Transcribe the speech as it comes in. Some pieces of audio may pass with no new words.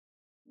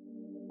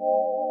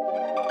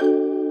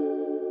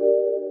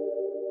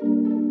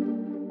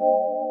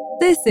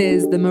This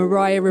is the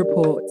Mariah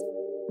Report.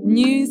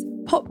 News,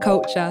 pop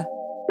culture,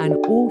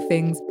 and all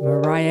things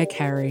Mariah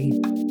Carey.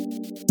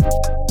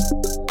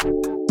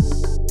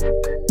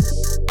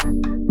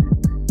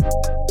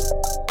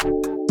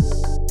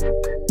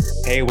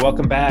 Hey,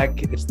 welcome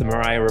back. It's the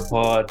Mariah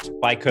Report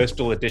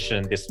bi-coastal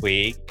edition this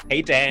week.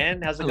 Hey,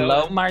 Dan, how's it going?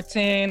 Hello,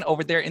 Martin,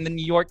 over there in the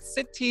New York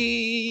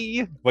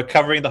City. We're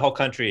covering the whole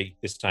country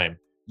this time.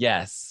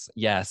 Yes.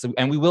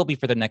 And we will be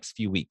for the next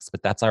few weeks,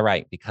 but that's all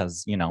right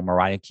because,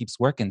 Mariah keeps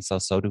working, so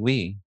do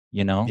we,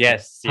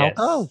 Yes. How it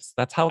goes.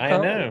 That's how it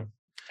goes.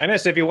 I know.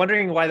 So if you're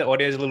wondering why the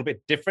audio is a little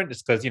bit different,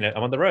 it's because, I'm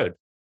on the road.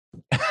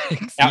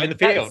 Out in the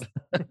field.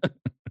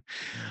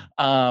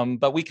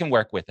 But we can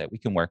work with it.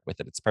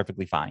 It's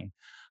perfectly fine.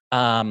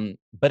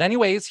 But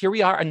anyways, here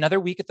we are, another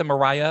week at the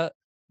Mariah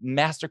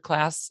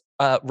Masterclass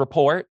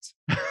report.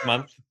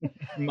 Month.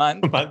 And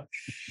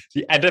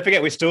don't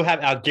forget, we still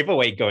have our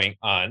giveaway going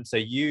on. So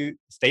you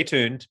stay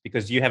tuned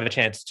because you have a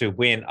chance to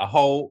win a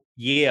whole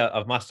year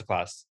of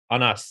Masterclass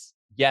on us.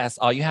 Yes,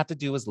 all you have to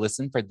do is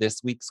listen for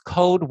this week's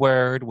code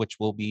word, which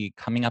will be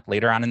coming up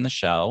later on in the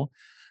show.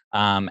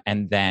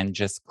 And then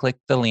just click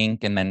the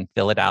link and then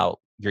fill it out,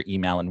 your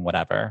email and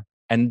whatever.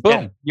 And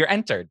boom, You're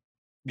entered.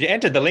 You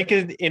entered. The link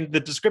is in the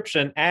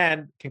description.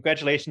 And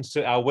congratulations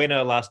to our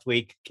winner last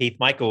week, Keith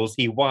Michaels.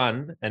 He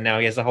won, and now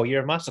he has a whole year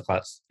of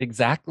Masterclass.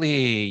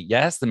 Exactly.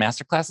 Yes, the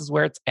Masterclass is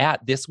where it's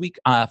at. This week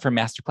for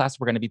Masterclass,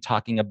 we're going to be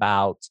talking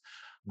about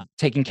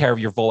taking care of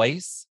your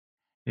voice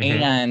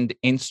and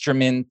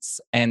instruments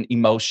and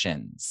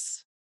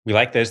emotions. We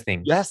like those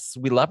things. Yes,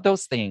 we love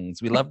those things.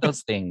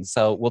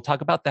 So we'll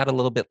talk about that a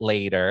little bit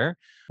later.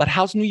 But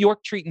how's New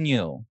York treating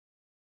you?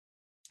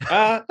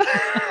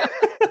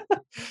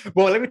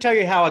 Well, let me tell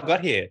you how I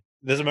got here.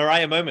 There's a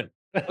Mariah moment.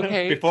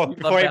 Okay. before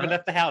I even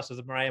left the house, there's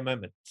a Mariah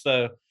moment.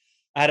 So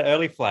I had an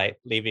early flight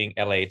leaving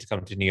LA to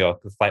come to New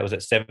York. The flight was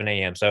at 7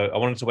 a.m. So I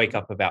wanted to wake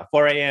up about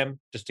 4 a.m.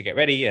 just to get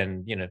ready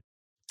and,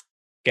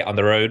 get on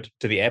the road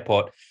to the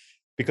airport.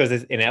 Because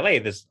in LA,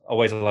 there's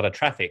always a lot of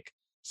traffic.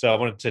 So I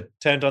wanted to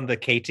turn on the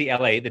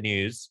KTLA, the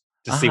news,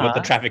 to see what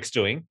the traffic's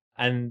doing.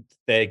 And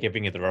they're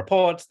giving you the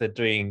reports. They're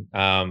doing,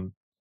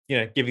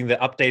 giving the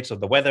updates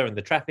of the weather and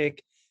the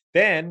traffic.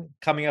 Then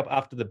coming up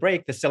after the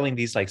break, they're selling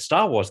these like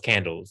Star Wars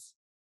candles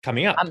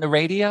coming up. On the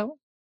radio?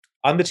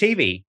 On the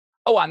TV.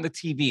 Oh, on the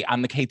TV,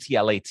 on the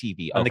KTLA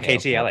TV. On the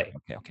KTLA.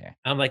 Okay.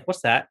 I'm like,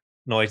 what's that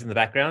noise in the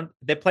background?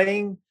 They're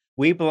playing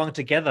We Belong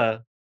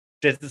Together,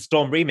 Desert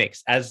Storm remix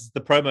as the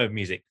promo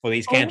music for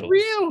these candles.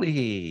 Oh,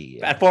 really?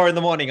 At 4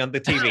 a.m. on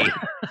the TV.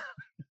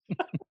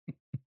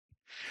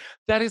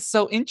 That is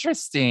so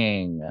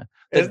interesting.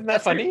 Isn't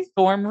that funny?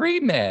 Storm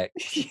remix.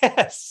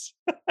 Yes.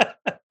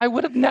 I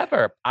would have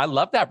never. I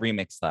love that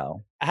remix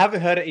though. I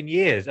haven't heard it in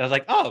years. I was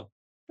like, oh,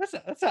 that's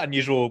an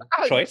unusual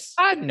choice.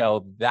 I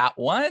know that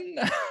one.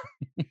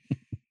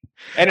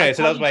 Anyway,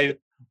 so that was my...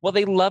 Well,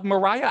 they love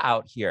Mariah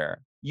out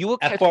here. You will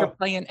catch her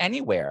playing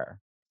anywhere.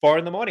 4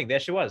 a.m. There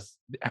she was.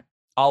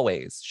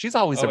 Always. She's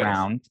always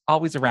around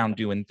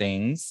doing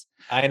things.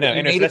 I know.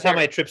 Anyway, so that's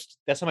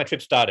how my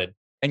trip started.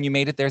 And you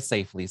made it there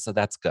safely, so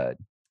that's good.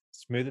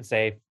 Smooth and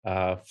safe.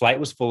 Flight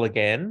was full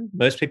again.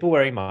 Most people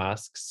wearing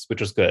masks,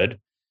 which was good.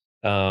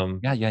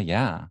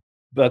 Yeah.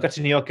 But I got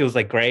to New York, it was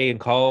like gray and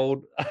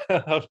cold.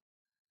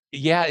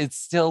 Yeah, it's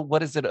still,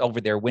 what is it over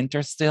there?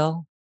 Winter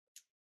still?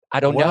 I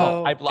don't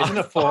know. I've lost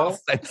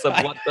the sense of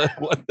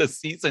what the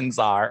seasons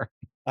are.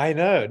 I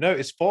know. No,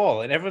 it's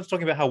fall. And everyone's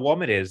talking about how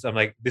warm it is. I'm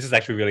like, this is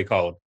actually really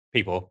cold,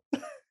 people.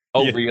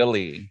 Oh,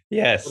 really?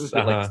 Yes. What is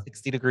it, like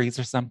 60 degrees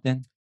or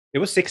something? It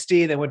was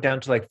 60, then went down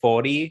to like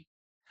 40.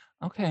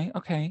 Okay.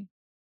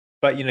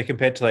 But,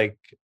 compared to like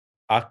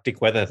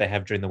Arctic weather they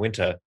have during the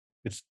winter,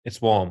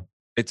 it's warm.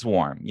 It's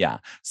warm, yeah.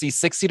 See,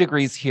 60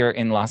 degrees here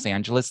in Los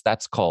Angeles,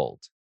 that's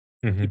cold.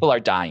 Mm-hmm. People are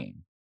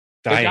dying.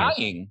 They're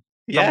dying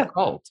from the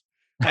cold.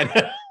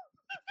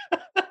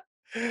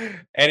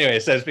 Anyway,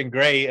 so it's been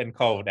gray and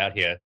cold out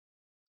here.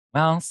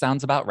 Well,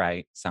 sounds about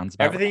right.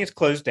 Everything is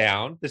closed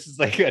down. This is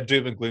like a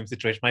doom and gloom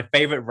situation. My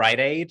favorite Rite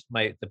Aid,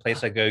 the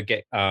place I go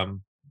get, not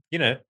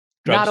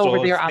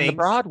over there on the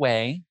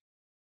Broadway.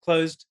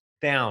 Closed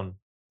down.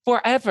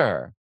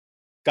 Forever.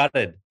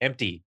 Gutted.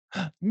 Empty.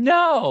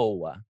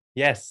 No.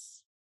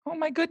 Yes. Oh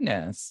my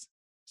goodness.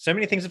 So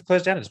many things have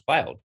closed down. It's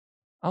wild.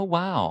 Oh,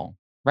 wow.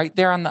 Right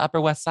there on the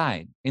Upper West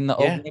Side in the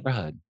old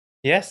neighborhood.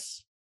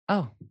 Yes.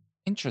 Oh,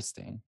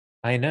 interesting.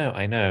 I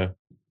know.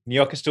 New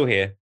York is still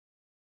here.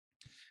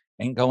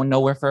 Ain't going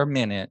nowhere for a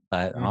minute,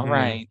 but all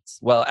right.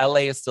 Well,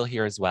 LA is still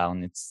here as well.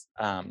 And it's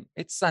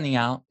sunny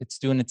out. It's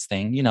doing its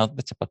thing.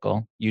 The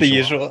typical. The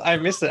usual. I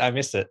miss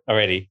it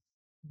already.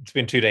 It's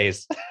been 2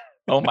 days.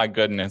 Oh my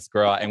goodness,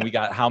 girl. And we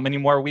got how many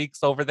more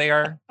weeks over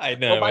there? I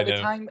know. Well, by the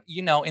time,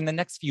 in the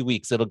next few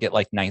weeks, it'll get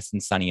like nice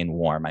and sunny and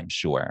warm, I'm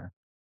sure.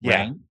 Yeah.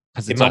 Right?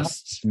 Because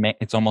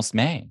it's almost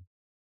May.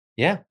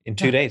 Yeah. In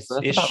 2 days. So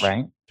that's about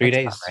right. 3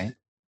 days. Right.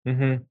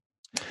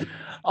 Mm-hmm.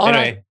 All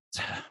right.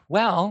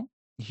 Well,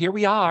 here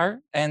we are.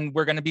 And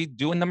we're going to be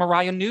doing the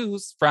Mariah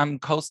news from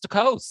coast to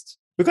coast.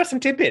 We got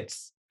some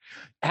tidbits.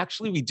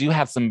 Actually, we do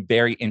have some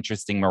very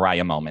interesting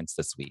Mariah moments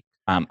this week.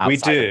 We Outside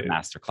of do. the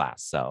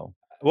masterclass. So,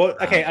 Well,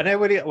 okay, I know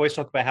we always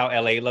talk about how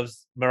LA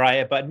loves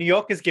Mariah, but New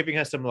York is giving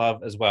her some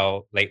love as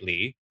well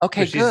lately.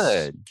 okay, So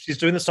good. she's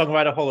doing the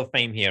Songwriter Hall of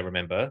Fame here,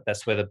 remember?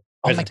 That's where the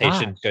Oh my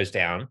presentation gosh. goes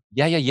down.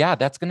 Yeah.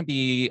 That's going to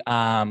be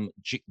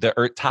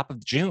top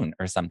of June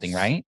or something,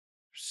 right?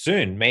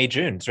 Soon, May,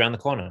 June. It's around the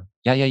corner.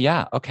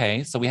 Yeah.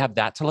 Okay, so we have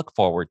that to look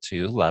forward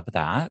to. Love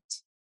that.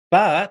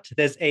 But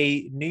there's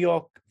a New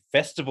York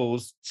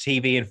Festivals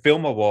TV and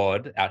Film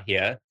Award out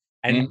here,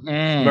 and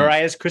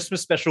Mariah's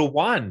Christmas special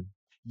won.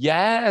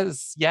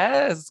 Yes.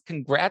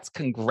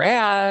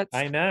 Congrats.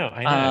 I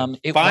know.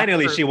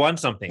 Finally, she won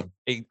something.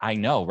 I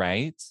know,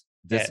 right?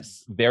 This Yes.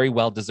 is very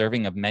well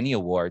deserving of many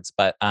awards,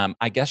 but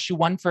I guess she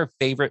won for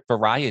favorite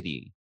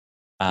variety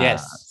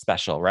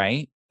special,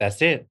 right?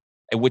 That's it.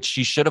 Which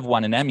she should have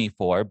won an Emmy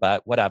for,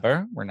 but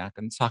whatever. We're not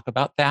going to talk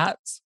about that.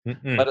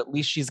 But at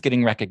least she's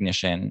getting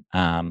recognition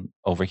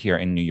over here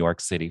in New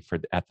York City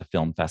at the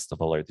film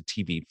festival or the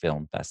TV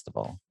film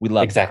festival. We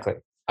love exactly.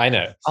 That. I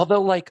know.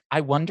 Although, like,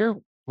 I wonder,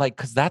 like,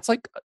 because that's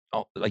like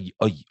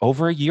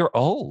over a year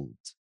old.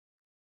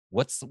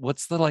 What's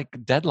the like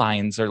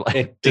deadlines or like?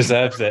 It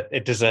deserves it.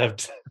 It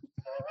deserved.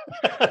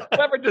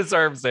 Whoever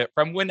deserves it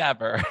from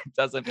whenever, it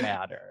doesn't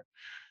matter.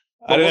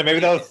 I don't know.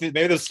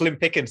 Maybe they'll slim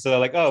pickings. So they're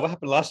like, oh, what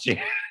happened last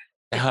year?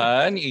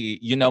 Honey,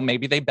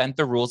 maybe they bent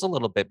the rules a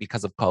little bit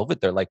because of COVID.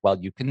 They're like, well,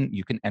 you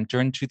can enter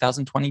in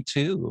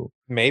 2022.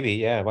 Maybe,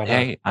 yeah. Why not?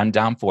 Hey, I'm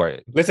down for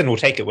it. Listen, we'll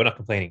take it. We're not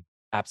complaining.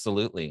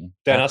 Absolutely.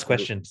 Don't ask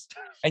questions.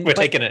 And we're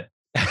taking it.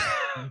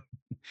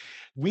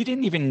 We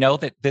didn't even know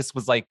that this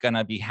was like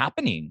gonna be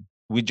happening.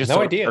 We just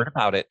heard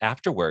about it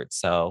afterwards.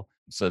 So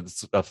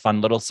it's a fun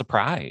little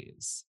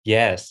surprise.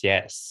 Yes.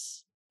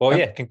 Well,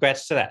 yeah,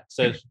 congrats to that.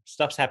 So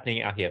stuff's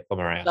happening out here for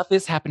Mariah. Stuff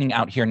is happening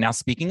out here. Now,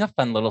 speaking of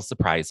fun little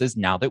surprises,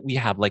 now that we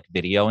have like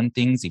video and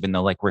things, even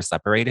though like we're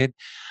separated,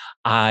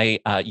 a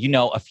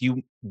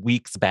few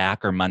weeks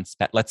back or months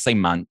back, let's say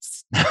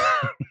months,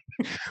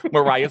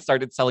 Mariah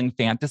started selling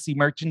fantasy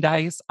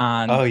merchandise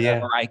on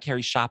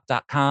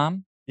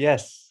MariahCareyShop.com.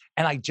 Yes.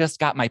 And I just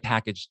got my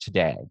package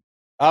today.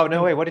 Oh,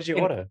 no way. What did you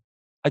order?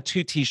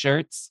 2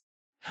 t-shirts.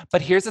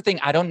 But here's the thing.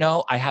 I don't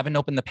know. I haven't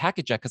opened the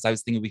package yet because I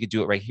was thinking we could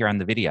do it right here on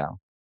the video.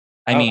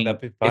 I mean,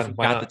 if we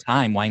got the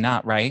time, why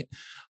not, right?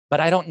 But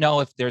I don't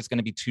know if there's going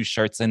to be 2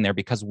 shirts in there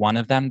because one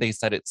of them, they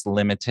said it's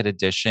limited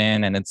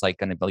edition and it's like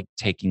going to be like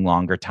taking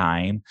longer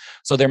time.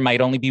 So there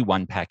might only be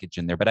 1 package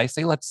in there. But I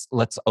say let's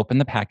open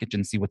the package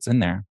and see what's in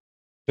there.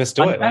 Let's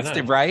do it.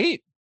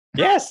 Right?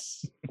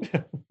 Yes.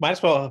 Might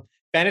as well.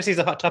 Fantasy is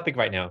a hot topic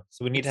right now,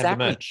 so we need to have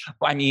the merch.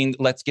 I mean,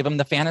 let's give them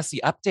the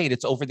fantasy update.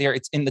 It's over there.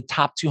 It's in the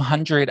top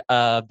 200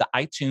 of the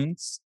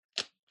iTunes.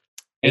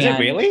 Is it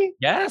really?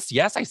 Yes.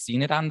 I've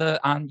seen it on the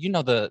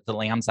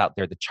lambs out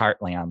there. The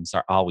chart lambs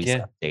are always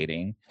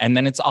updating. And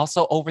then it's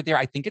also over there.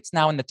 I think it's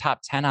now in the top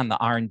 10 on the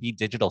R&B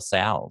digital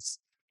sales.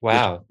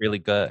 Wow. Really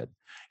good.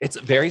 It's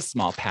a very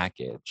small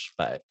package,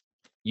 but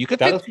you could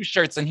fit 2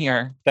 shirts in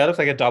here. That looks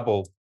like a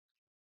double.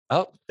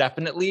 Oh,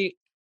 definitely.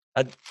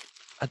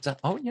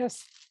 Oh,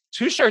 yes.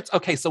 2 shirts.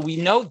 Okay, so we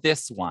know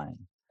this one.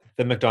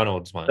 The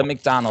McDonald's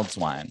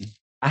one.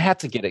 I had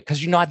to get it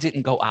because I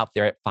didn't go out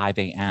there at 5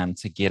 a.m.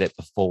 to get it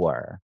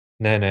before.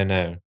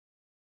 No.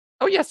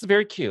 Oh, yes,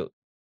 very cute.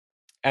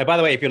 By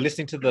the way, if you're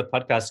listening to the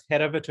podcast,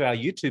 head over to our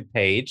YouTube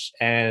page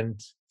and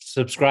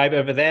subscribe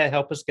over there.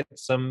 Help us get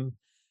to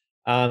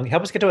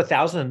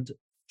 1,000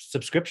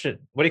 subscription.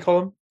 What do you call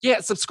them?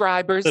 Yeah,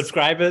 subscribers.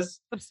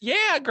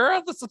 Yeah,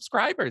 girl, the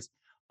subscribers.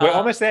 We're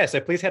almost there,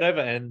 so please head over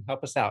and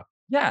help us out.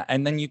 Yeah,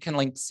 and then you can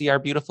like see our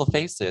beautiful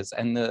faces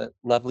and the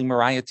lovely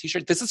Mariah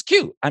t-shirt. This is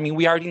cute. I mean,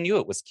 we already knew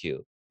it was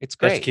cute. It's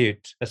great. That's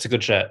cute. That's a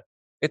good shirt.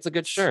 It's a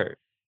good shirt.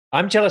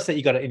 I'm jealous that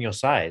you got it in your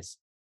size.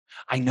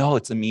 I know,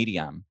 it's a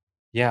medium.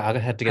 Yeah, I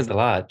had to get the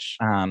large.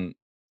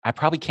 I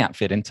probably can't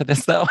fit into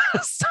this though.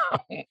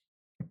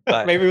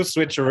 But maybe we'll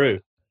switcheroo.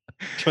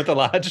 With the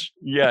large?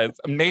 Yes,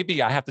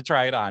 maybe I have to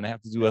try it on. I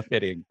have to do a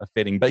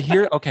fitting. But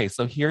here, okay,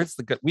 so here's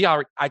the good.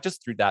 I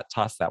just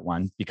tossed that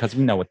one because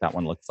we know what that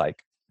one looks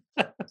like.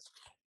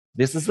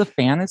 This is the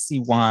fantasy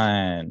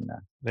one.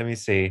 Let me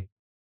see.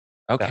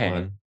 Okay.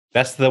 That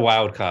That's the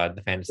wild card,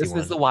 the fantasy one.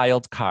 This is the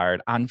wild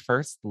card. On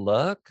first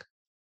look,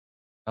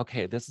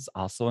 okay, this is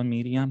also a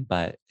medium,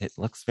 but it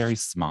looks very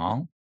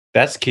small.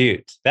 That's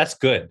cute. That's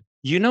good.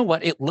 You know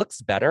what? It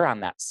looks better on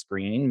that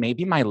screen.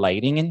 Maybe my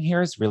lighting in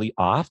here is really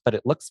off, but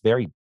it looks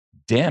very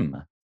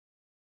dim.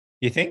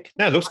 You think?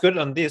 No, it looks good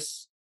on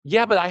this.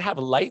 Yeah, but I have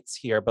lights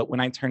here, but when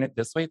I turn it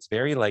this way, it's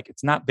very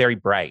it's not very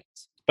bright.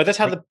 But that's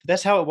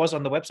how it was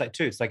on the website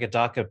too. It's like a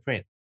darker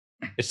print.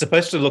 It's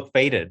supposed to look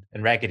faded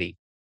and raggedy.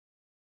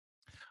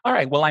 All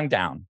right, well, I'm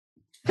down.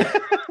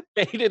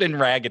 Faded and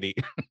raggedy.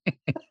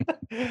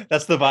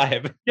 That's the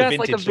vibe. Yeah, it's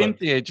like a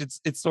vintage.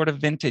 It's sort of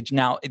vintage.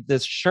 Now, the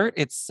shirt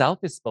itself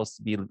is supposed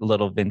to be a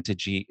little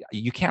vintagey.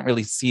 You can't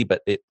really see,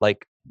 but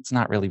it's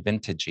not really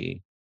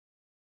vintagey.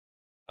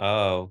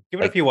 Oh,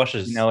 give it a few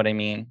washes. You know what I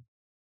mean?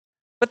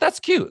 But that's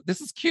cute. This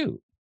is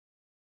cute.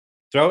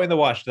 Throw it in the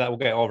wash. That will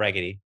get all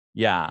raggedy.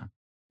 Yeah.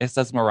 It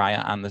says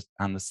Mariah on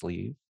the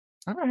sleeve.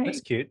 All right.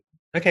 That's cute.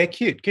 Okay,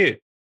 cute.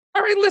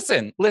 All right,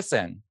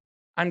 listen.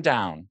 I'm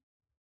down.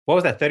 What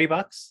was that?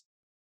 $30?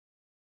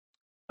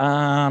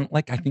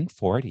 Like I think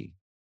 40.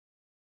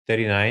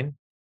 39?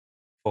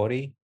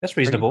 40? That's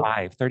reasonable.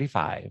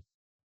 35.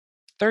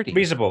 30.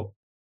 Reasonable.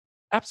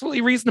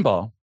 Absolutely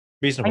reasonable.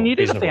 I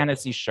needed a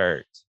fantasy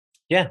shirt.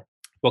 Yeah.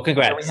 Well,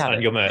 congrats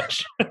on your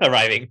merch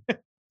arriving.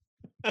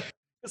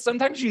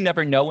 Sometimes you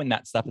never know when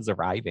that stuff is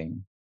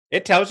arriving.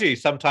 It tells you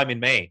sometime in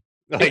May.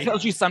 It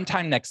tells you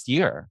sometime next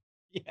year.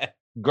 Yeah.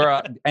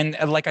 Girl, and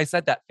like I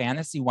said, that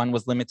fantasy one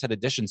was limited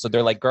edition. So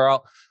they're like,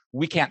 girl,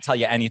 we can't tell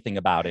you anything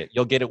about it.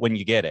 You'll get it when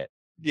you get it.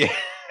 Yeah.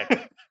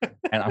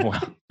 And I'm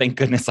well, thank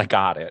goodness I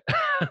got it.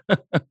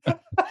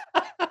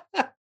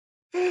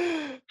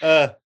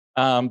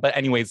 But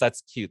anyways,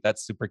 that's cute.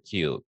 That's super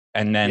cute.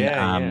 And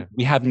then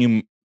we have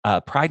new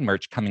Pride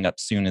merch coming up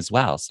soon as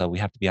well. So we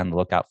have to be on the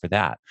lookout for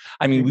that.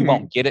 I mean, we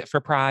won't get it for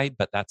Pride,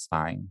 but that's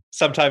fine.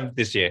 Sometime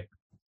this year.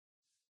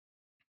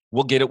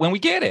 We'll get it when we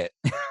get it.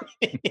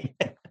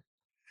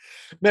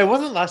 No,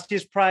 wasn't last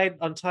year's Pride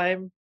on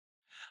time?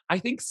 I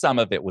think some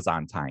of it was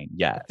on time,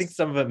 yes. I think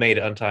some of it made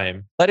it on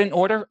time. But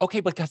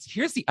because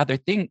here's the other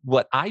thing.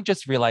 What I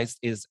just realized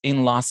is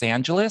in Los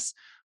Angeles,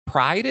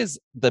 Pride is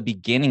the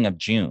beginning of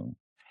June.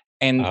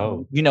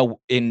 And,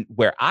 in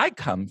where I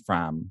come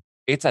from,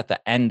 it's at the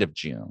end of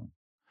June.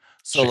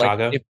 So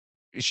Chicago? like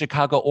if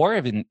Chicago or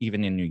even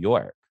in New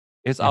York,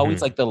 it's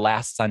always like the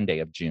last Sunday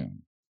of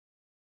June.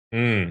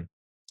 Mm.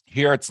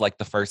 Here, it's like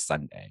the first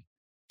Sunday.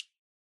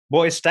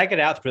 Well, it's staggered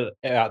out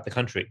throughout the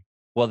country.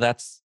 Well,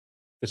 that's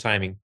the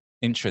timing.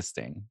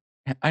 Interesting.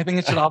 I think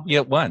it should all be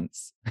at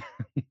once.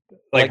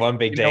 like one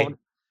big day.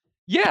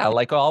 Yeah,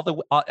 like all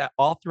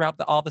throughout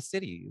all the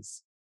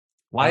cities.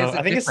 Why is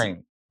it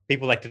different?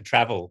 People like to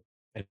travel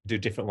and do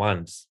different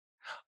ones.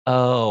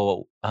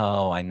 Oh,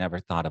 I never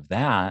thought of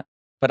that.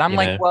 But I'm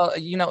well,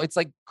 it's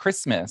like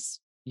Christmas.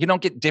 You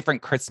don't get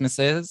different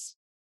Christmases.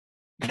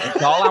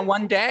 It's all on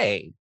one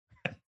day.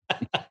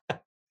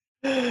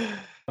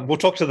 We'll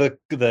talk to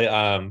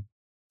the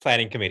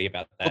planning committee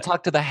about that. We'll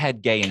talk to the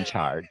head gay in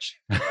charge.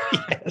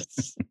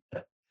 Yes.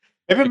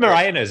 Maybe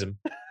Mariah knows him.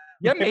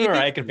 Yeah, maybe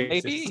Mariah can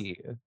fix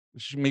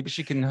this. Maybe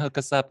she can hook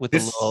us up with a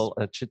little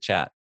chit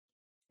chat.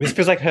 This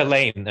feels like her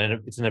lane,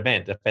 and it's an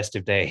event, a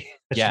festive day.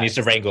 She needs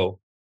to wrangle.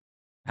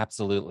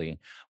 Absolutely.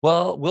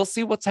 Well, we'll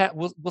see what's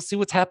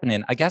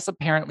happening. I guess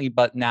apparently,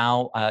 but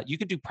now you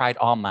could do Pride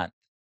all month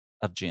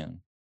of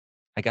June.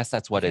 I guess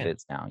that's what it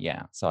is now.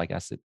 Yeah. So I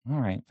guess all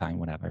right, fine,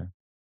 whatever.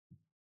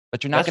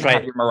 But you're not going to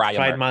have your Mariah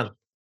Pride merch, month.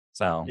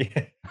 So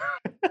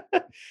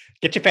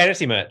get your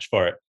fantasy merch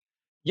for it.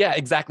 Yeah,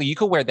 exactly. You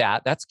could wear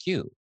that. That's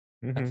cute.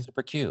 Mm-hmm. That's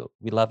super cute.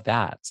 We love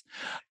that.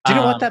 Do you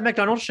know what? That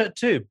McDonald's shirt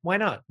too. Why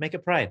not? Make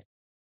it Pride.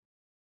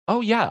 Oh,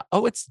 yeah.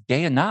 Oh, it's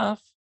gay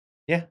enough.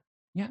 Yeah.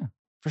 Yeah,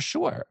 for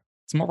sure.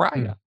 It's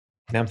Mariah.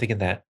 Now I'm thinking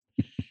that.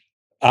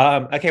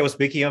 Okay, well,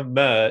 speaking of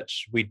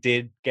merch, we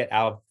did get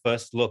our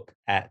first look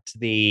at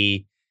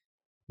the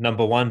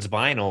number one's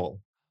vinyl.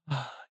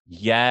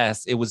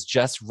 Yes, it was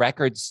just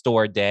Record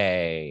Store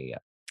Day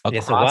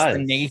across the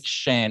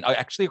nation.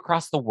 Actually,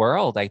 across the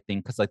world, I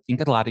think, because I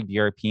think a lot of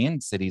European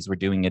cities were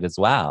doing it as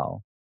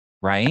well,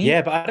 right?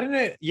 Yeah, but I don't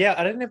know. Yeah,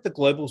 I don't know if the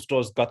global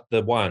stores got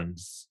the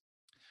ones.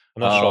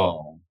 I'm not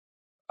sure.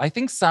 I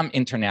think some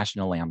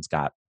international lambs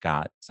got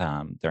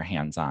their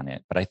hands on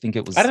it, but I think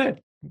it was. I don't know.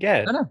 Yeah.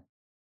 I don't know.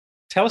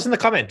 Tell us in the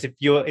comments if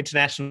you're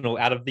international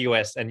out of the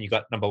US and you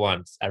got number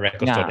ones at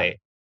Record Store Day.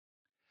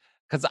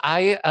 Because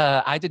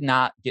I did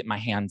not get my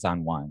hands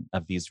on one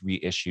of these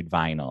reissued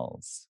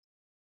vinyls.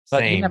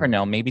 But you never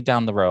know. Maybe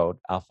down the road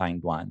I'll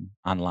find one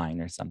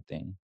online or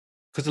something.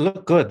 Because it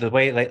looked good the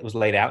way it was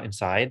laid out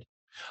inside.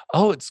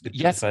 Oh, it's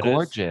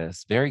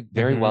gorgeous. Very,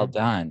 very well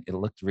done. It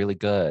looked really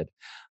good.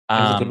 It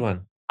was a good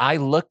one. I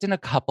looked in a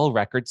couple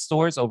record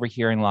stores over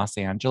here in Los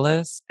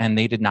Angeles, and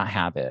they did not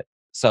have it.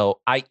 So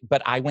I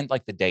went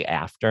like the day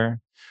after,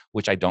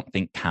 which I don't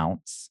think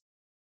counts.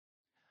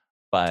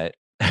 But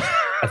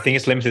I think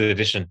it's limited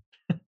edition.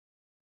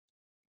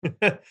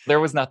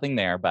 There was nothing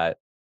there, but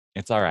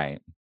it's all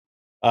right.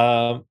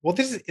 Well,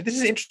 this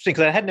is interesting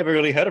because I had never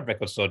really heard of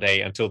Record Store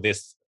Day until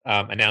this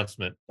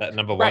announcement that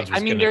number one. I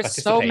mean,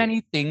 there's so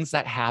many things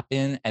that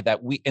happen and that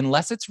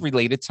unless it's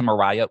related to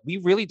Mariah, we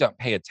really don't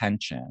pay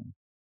attention.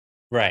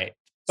 Right.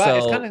 But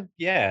it's kind of,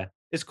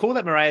 it's cool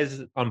that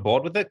Mariah's on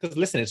board with it because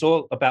listen, it's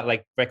all about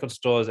like record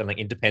stores and like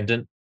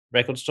independent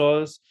record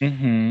stores.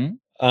 Mm-hmm.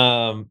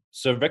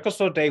 So Record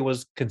Store Day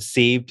was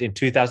conceived in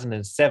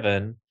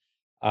 2007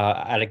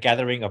 at a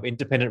gathering of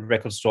independent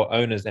record store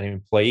owners and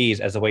employees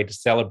as a way to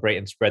celebrate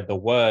and spread the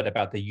word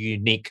about the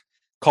unique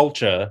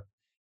culture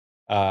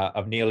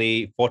of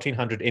nearly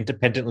 1,400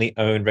 independently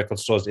owned record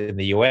stores in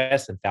the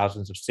US and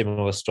thousands of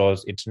similar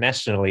stores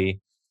internationally.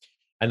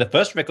 And the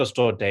first Record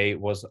Store Day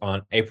was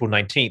on April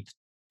 19th,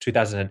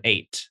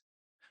 2008.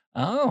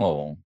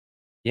 Oh.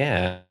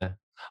 Yeah.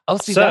 Oh,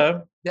 see,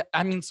 so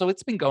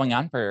it's been going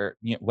on for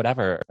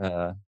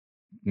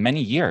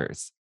many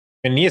years.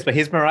 And yes, but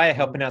here's Mariah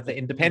helping out the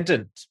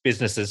independent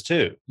businesses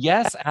too.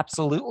 Yes,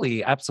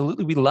 absolutely.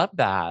 Absolutely. We love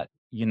that,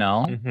 you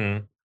know?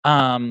 Mm-hmm.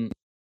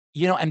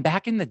 And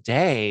back in the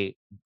day,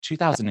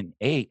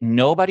 2008,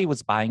 nobody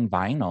was buying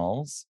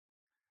vinyls.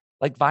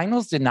 Like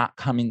vinyls did not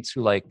come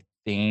into like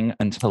thing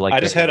until like I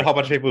just heard a whole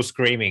bunch of people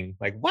screaming,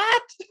 like,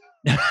 what?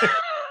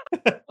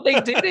 they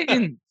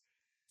didn't.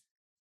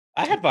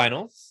 I had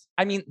vinyls.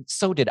 I mean,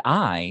 so did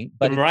I,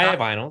 The but Mariah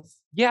vinyls.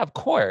 yeah, of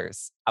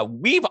course.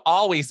 We've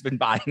always been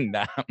buying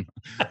them.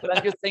 But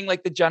I'm just saying,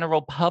 like the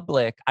general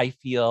public, I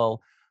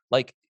feel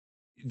like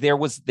there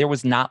was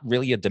not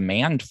really a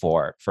demand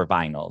for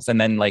vinyls. And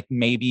then like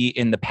maybe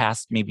in the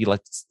past,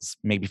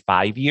 maybe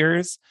 5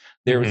 years,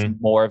 there was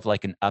more of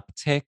like an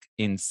uptick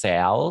in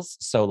sales.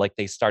 So like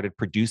they started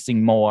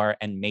producing more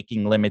and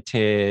making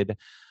limited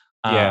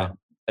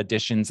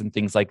editions and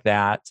things like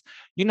that.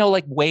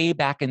 Like way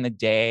back in the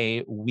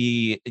day,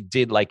 we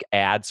did like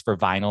ads for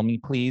Vinyl Me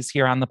Please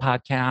here on the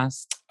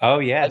podcast. Oh,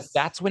 yes. Like,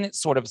 that's when it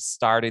sort of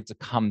started to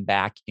come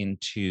back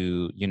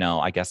into,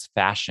 I guess,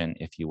 fashion,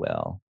 if you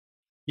will.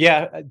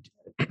 Yeah,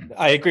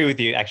 I agree with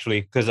you,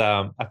 actually, because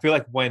I feel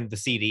like when the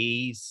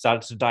CD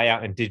started to die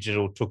out and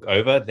digital took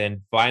over,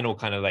 then vinyl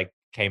kind of like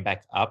came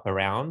back up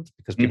around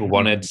because people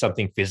wanted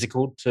something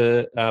physical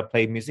to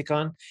play music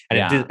on.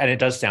 And it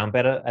does sound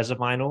better as a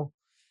vinyl.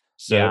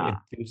 So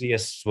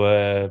enthusiasts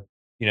were,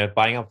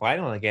 buying up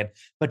vinyl again.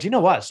 But do you know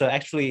what? So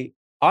actually,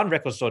 on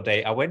Record Store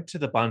Day, I went to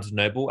the Barnes and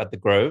Noble at the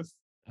Grove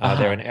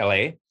there in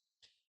LA.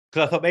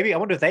 Because I thought I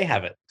wonder if they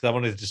have it. Because I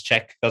wanted to just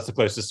check. That's the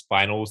closest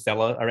vinyl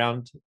seller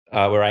around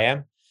where I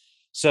am.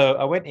 So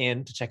I went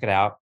in to check it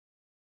out.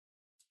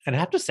 And I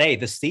have to say,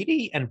 the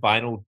CD and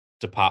vinyl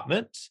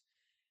department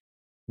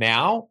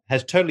now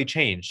has totally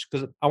changed.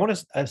 Because I want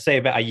to say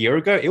about a year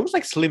ago, it was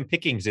like slim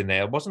pickings in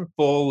there. It wasn't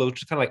full. It was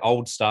just kind of like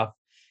old stuff.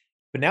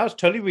 But now it's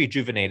totally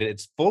rejuvenated.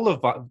 It's full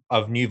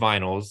of new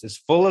vinyls. It's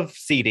full of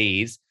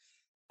CDs.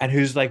 And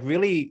who's like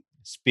really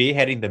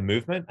spearheading the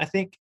movement, I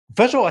think.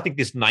 First of all, I think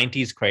this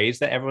 90s craze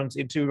that everyone's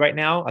into right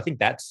now, I think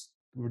that's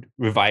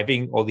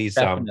reviving all these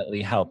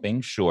definitely helping,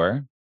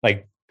 sure.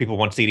 Like people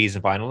want CDs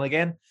and vinyl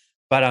again.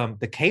 But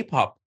the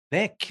K-pop,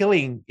 they're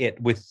killing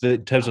it with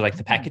in terms of like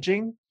the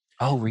packaging.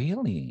 Oh,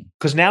 really?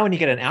 Because now when you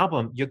get an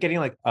album, you're getting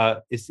like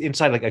it's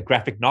inside like a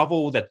graphic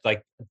novel that's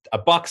like a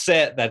box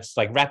set that's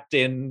like wrapped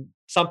in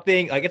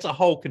something. Like it's a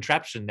whole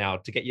contraption now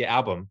to get your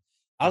album.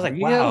 I was like,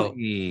 wow.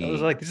 I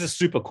was like, this is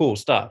super cool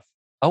stuff.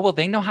 Oh, well,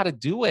 they know how to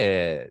do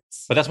it.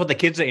 But that's what the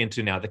kids are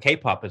into now, the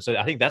K-pop. And so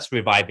I think that's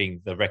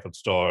reviving the record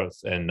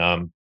stores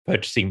and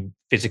purchasing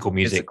physical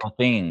music. Physical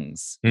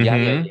things.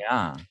 Mm-hmm.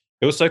 Yeah.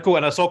 It was so cool.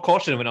 And I saw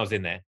Caution when I was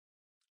in there.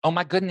 Oh,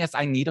 my goodness.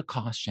 I need a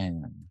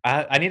Caution.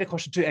 I need a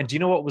Caution too. And do you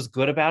know what was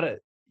good about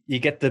it? You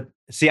get I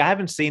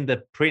haven't seen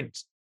the print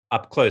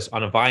up close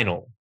on a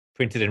vinyl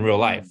printed in real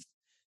life.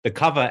 The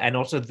cover and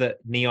also the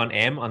neon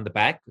M on the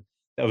back.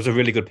 That was a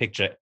really good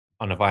picture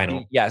on a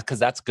vinyl. Yeah, because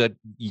that's good.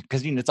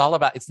 Because it's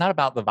not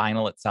about the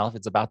vinyl itself.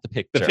 It's about the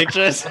picture. The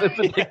pictures. What is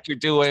the picture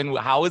doing?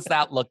 How is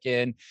that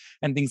looking?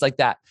 And things like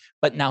that.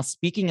 But now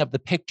speaking of the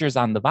pictures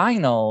on the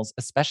vinyls,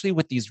 especially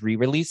with these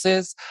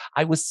re-releases,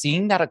 I was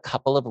seeing that a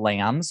couple of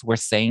lambs were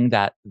saying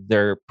that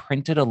they're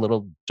printed a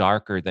little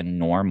darker than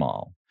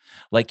normal.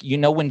 Like,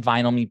 when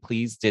Vinyl Me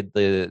Please did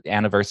the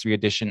anniversary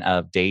edition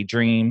of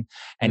Daydream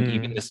and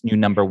even this new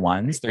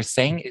 #1s, they're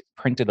saying it's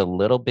printed a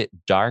little bit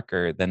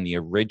darker than the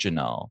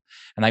original.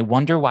 And I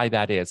wonder why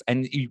that is.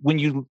 And when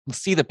you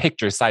see the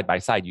pictures side by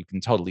side, you can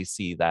totally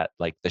see that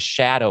like the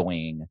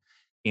shadowing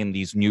in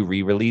these new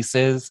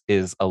re-releases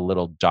is a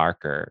little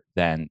darker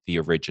than the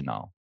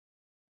original.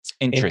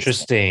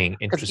 Interesting.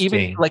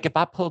 Even like if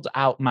I pulled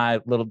out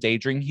my little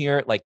Daydream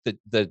here, like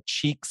the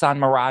cheeks on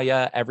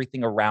Mariah,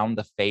 everything around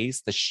the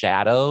face, the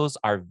shadows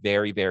are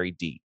very, very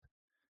deep.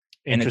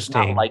 And it's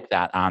not like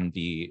that on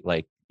the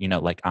like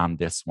on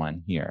this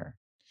one here.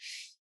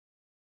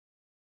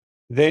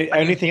 The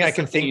only thing I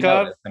can think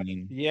of,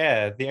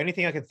 the only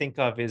thing I can think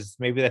of is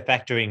maybe they're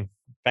factoring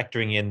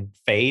in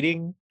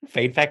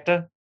fade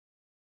factor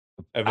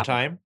over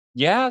time.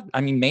 Yeah,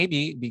 I mean,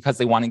 maybe because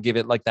they want to give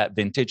it like that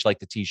vintage, like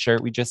the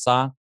T-shirt we just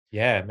saw.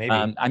 Yeah, maybe.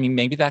 I mean,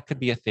 maybe that could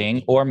be a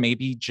thing, or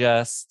maybe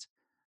just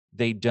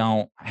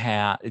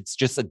it's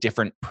just a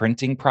different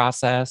printing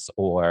process,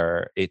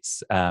 or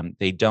it's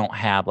they don't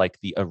have like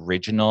the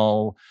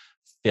original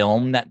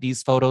film that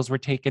these photos were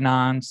taken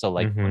on. So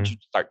like once you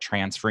start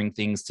transferring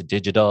things to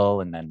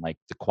digital and then like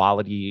the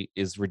quality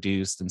is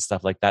reduced and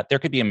stuff like that, there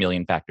could be a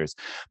million factors.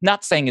 I'm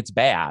not saying it's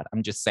bad.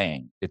 I'm just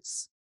saying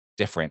it's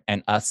different,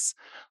 and us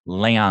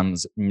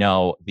lambs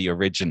know the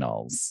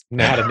originals.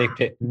 Know how to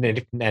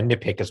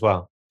nitpick as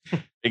well.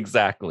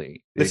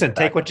 Exactly. Listen,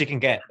 take what you can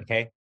get,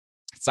 okay?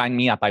 Sign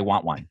me up. I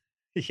want one.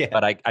 Yeah.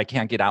 But I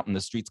can't get out in the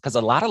streets because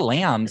a lot of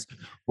lambs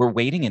were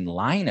waiting in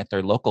line at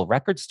their local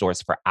record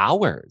stores for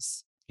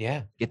hours.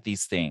 Yeah. Get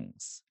these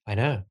things. I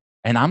know.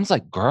 And I was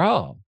like,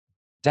 girl,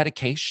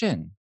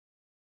 dedication.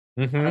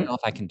 Mm-hmm. I don't know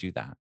if I can do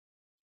that.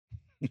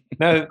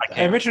 No, I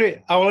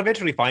can't. I will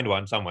eventually find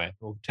one somewhere. It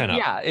will turn up.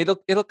 Yeah,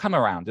 it'll come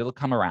around. It'll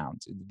come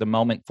around. The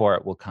moment for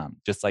it will come.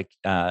 Just like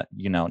now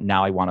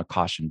I want a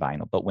caution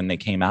vinyl. But when they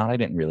came out, I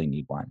didn't really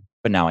need one.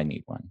 But now I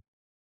need one.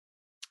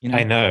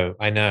 I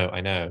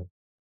know.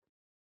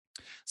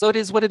 So it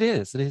is what it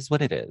is. It is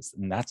what it is.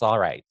 And that's all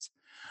right.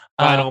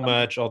 Vinyl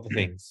merch, all the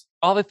things.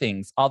 All the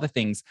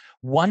things.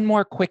 One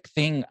more quick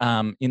thing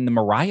in the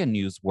Mariah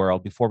news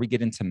world before we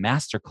get into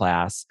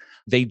Masterclass.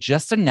 They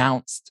just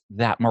announced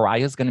that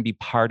Mariah is going to be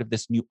part of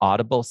this new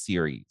Audible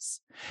series.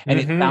 And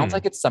it sounds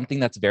like it's something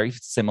that's very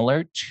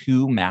similar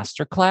to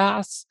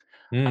Masterclass.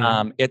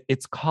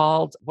 It's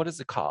called, what is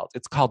it called?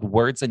 It's called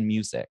Words and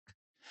Music.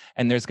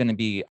 And there's going to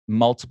be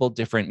multiple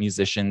different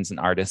musicians and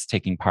artists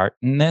taking part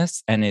in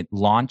this. And it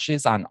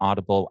launches on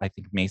Audible, I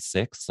think May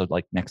 6th. So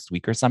like next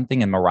week or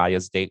something. And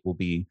Mariah's date will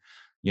be,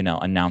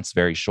 announced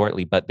very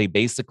shortly. But they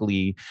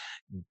basically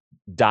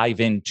dive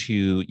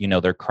into,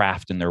 their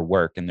craft and their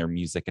work and their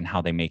music and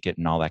how they make it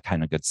and all that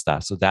kind of good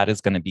stuff. So that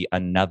is going to be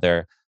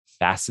another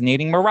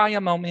fascinating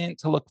Mariah moment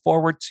to look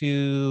forward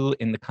to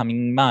in the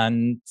coming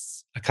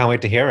months. I can't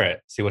wait to hear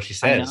it. See what she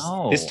says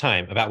this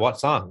time about what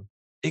song.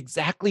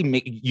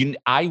 Exactly.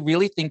 I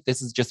really think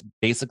this is just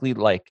basically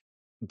like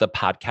the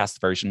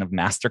podcast version of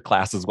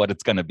Masterclass is what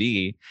it's going to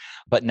be.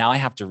 But now I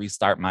have to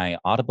restart my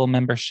Audible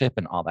membership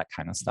and all that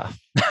kind of stuff.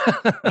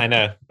 I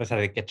know. That's how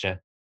they get you.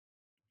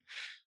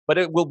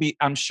 But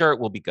I'm sure it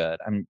will be good.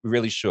 I'm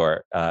really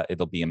sure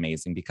it'll be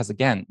amazing because,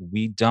 again,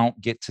 we don't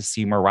get to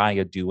see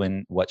Mariah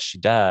doing what she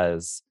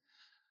does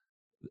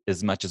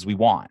as much as we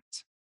want.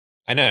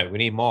 I know. We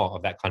need more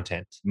of that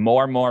content.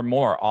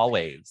 More,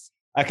 always.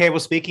 Okay, well,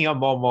 speaking of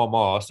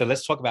more, so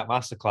let's talk about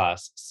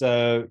Masterclass.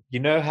 So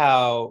you know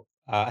how,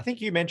 I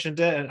think you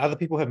mentioned it and other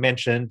people have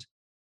mentioned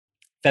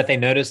that they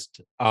noticed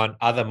on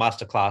other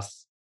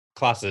Masterclass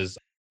classes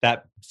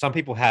that some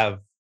people have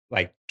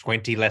like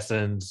 20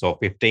 lessons or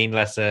 15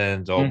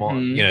 lessons or more,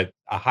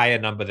 a higher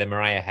number than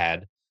Mariah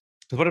had.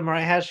 Because what did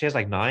Mariah have? She has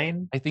like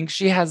 9? I think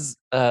she has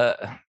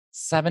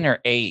 7 or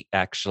 8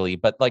 actually,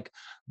 but like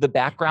the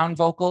background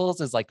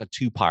vocals is like a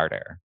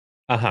 2-parter.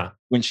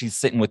 When she's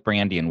sitting with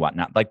Brandy and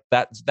whatnot, like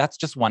that's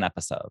just one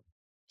episode.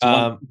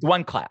 So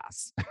one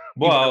class.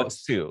 Well,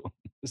 it's 2.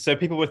 So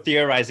people were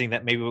theorizing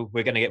that maybe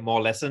we're going to get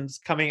more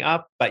lessons coming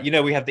up, but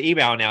we have the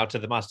email now to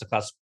the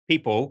Masterclass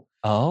people.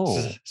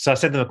 So I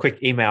sent them a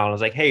quick email and I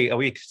was like, "Hey, are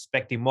we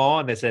expecting more?"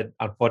 And they said,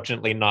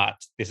 "Unfortunately,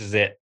 not. This is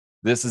it.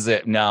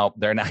 No,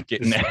 they're not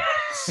getting it.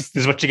 This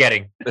is what you're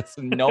getting.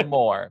 No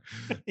more."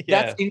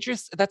 Yeah.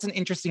 That's an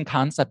interesting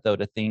concept, though,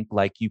 to think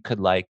like you could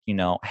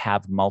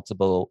have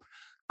multiple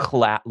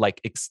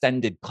like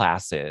extended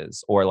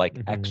classes or like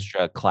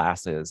extra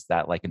classes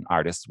that like an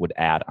artist would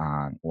add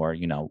on or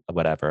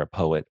whatever, a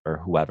poet or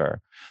whoever.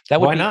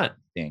 That would why be not?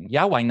 interesting.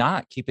 Yeah, why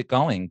not? Keep it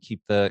going,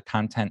 keep the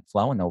content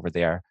flowing over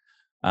there.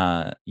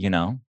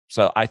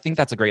 So I think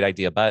that's a great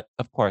idea, but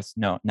of course,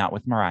 no, not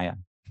with Mariah.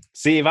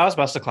 See, if I was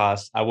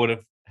Masterclass, I would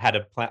have had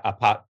a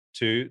part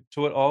 2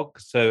 to it all.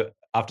 So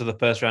after the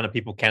first round of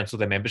people cancel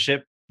their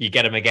membership, you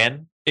get them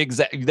again.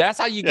 Exactly. That's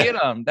how you get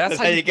them. That's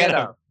how you get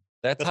them.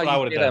 That's how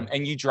you get them.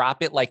 And you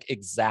drop it like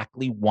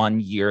exactly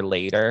 1 year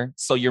later.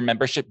 So your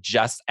membership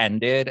just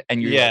ended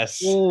and you're like,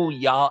 ooh,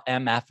 y'all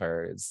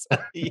MFers.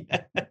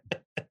 Yeah.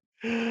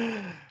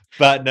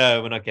 But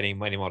no, we're not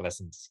getting any more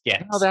lessons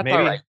yet. No, that's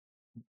all right.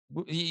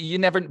 You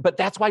never, but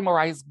that's why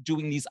Mariah's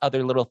doing these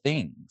other little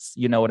things.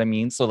 You know what I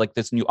mean? So like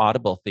this new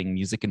Audible thing,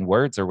 Music and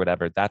Words or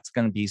whatever, that's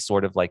going to be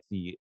sort of like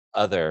the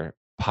other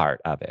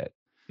part of it.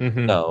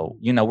 So,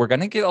 we're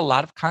going to get a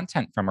lot of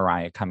content from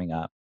Mariah coming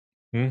up.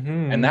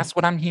 And that's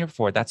what I'm here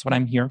for.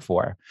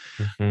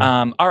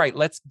 All right,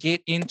 let's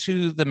get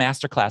into the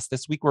masterclass.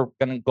 This week, we're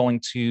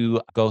going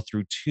to go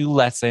through 2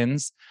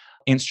 lessons,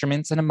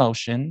 instruments and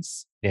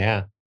emotions.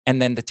 Yeah.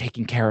 And then the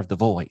taking care of the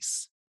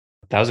voice.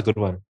 That was a good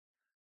one.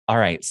 All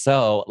right,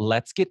 so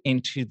let's get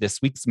into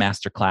this week's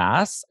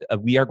masterclass.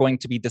 We are going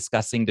to be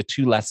discussing the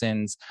 2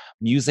 lessons,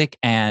 music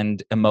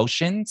and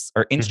emotions,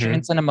 or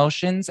instruments and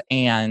emotions,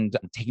 and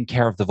taking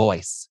care of the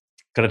voice.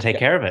 Got to take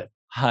care of it.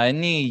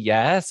 Honey,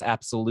 yes,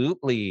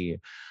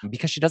 absolutely.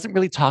 Because she doesn't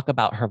really talk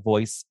about her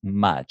voice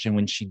much. And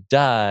when she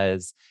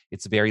does,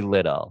 it's very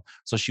little.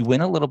 So she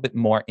went a little bit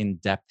more in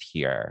depth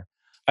here.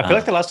 I feel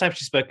like the last time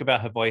she spoke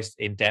about her voice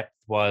in depth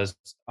was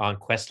on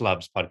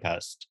Questlove's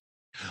podcast.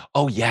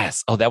 Oh,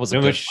 yes. Oh, that was a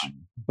good one.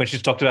 When she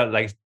talked about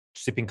like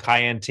sipping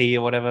cayenne tea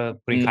or whatever,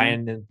 putting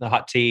cayenne in the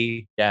hot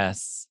tea.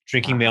 Yes.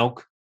 Drinking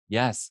milk.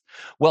 Yes.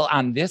 Well,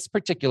 on this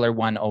particular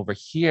one over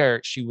here,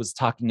 she was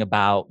talking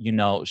about,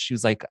 she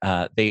was like,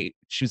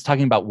 she was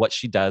talking about what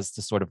she does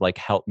to sort of like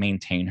help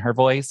maintain her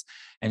voice.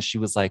 And she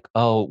was like,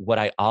 oh, what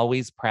I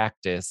always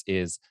practice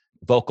is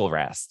vocal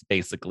rest,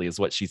 basically, is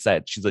what she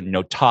said. She's like,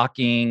 no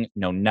talking,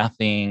 no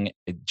nothing,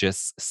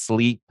 just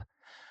sleep.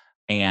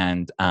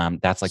 And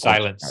that's like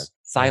silence.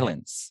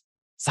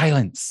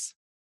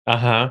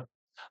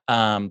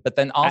 But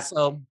then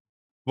also,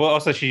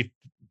 also she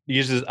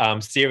uses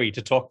Siri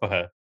to talk for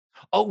her.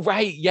 Oh,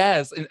 right.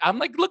 Yes. And I'm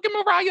like, look at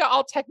Mariah,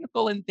 all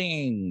technical and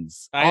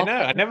things. I All know.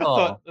 I never technical.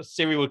 thought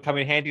Siri would come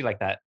in handy like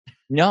that.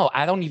 No,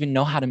 I don't even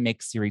know how to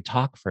make Siri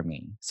talk for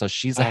me. So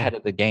she's ahead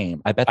of the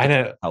game. I bet I the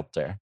know. tech helped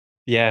her.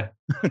 Yeah.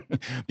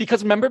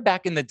 Because remember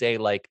back in the day,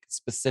 like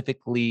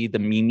specifically the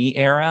Mimi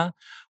era,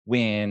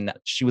 when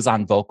she was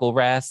on vocal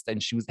rest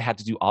and had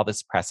to do all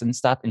this press and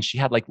stuff, and she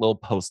had like little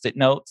post-it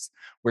notes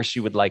where she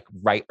would like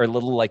write, or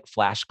little like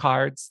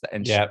flashcards,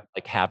 and she would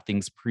like have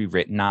things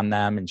pre-written on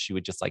them, and she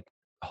would just like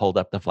hold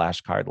up the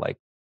flashcard like,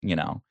 you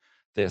know,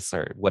 this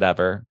or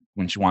whatever.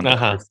 When she wanted to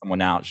curse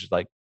someone out, she's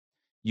like,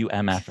 you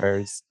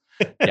MFers.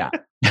 Yeah.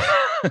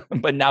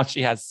 But now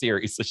she has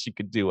Siri, so she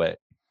could do it.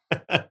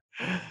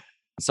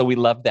 So we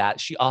love that.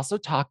 She also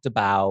talked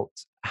about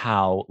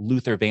how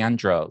Luther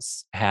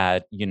Vandross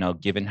had, you know,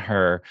 given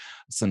her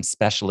some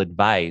special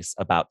advice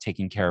about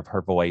taking care of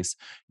her voice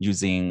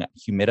using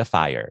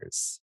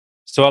humidifiers.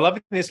 So I love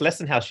in this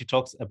lesson how she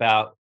talks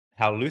about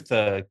how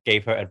Luther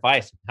gave her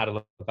advice on how to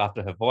look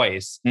after her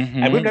voice.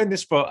 Mm-hmm. And we've known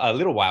this for a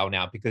little while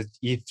now because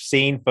you've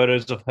seen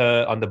photos of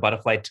her on the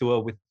Butterfly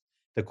tour with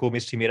the Cool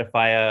Mist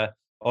humidifier.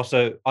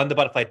 Also on the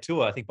Butterfly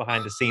tour, I think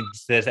behind the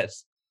scenes, there's that.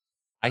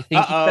 I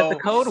think you said the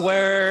code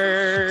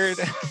word.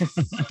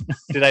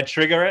 Did I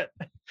trigger it?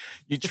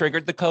 You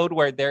triggered the code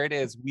word. There it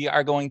is. We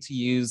are going to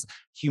use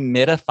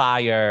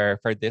humidifier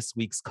for this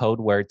week's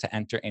code word to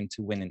enter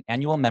into win an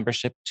annual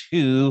membership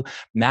to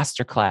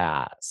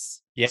Masterclass.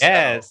 Yes.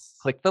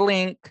 So click the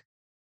link,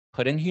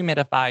 put in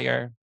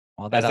humidifier.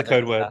 All that. That's the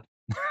code word.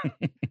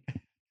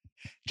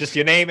 Just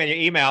your name and your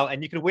email,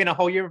 and you can win a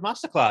whole year of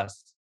Masterclass.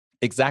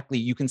 Exactly.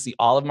 You can see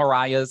all of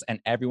Mariah's and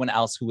everyone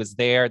else who was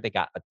there. They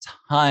got a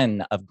ton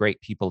of great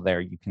people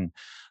there you can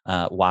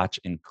watch,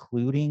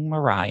 including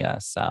Mariah.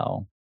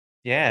 So,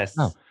 yes.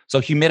 Oh, so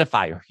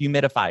humidifier.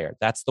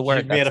 That's the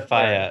word.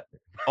 Humidifier.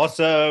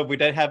 Also, we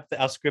don't have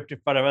our script in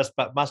front of us,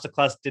 but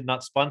Masterclass did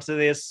not sponsor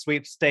this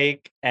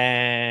sweepstake.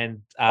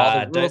 And all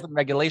the rules and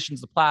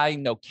regulations apply.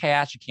 No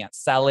cash. You can't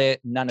sell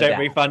it. None of that. Don't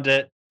refund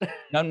it.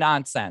 No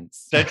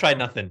nonsense. Don't try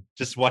nothing.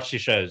 Just watch your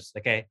shows.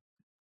 Okay.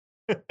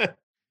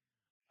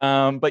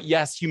 But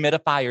yes,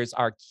 humidifiers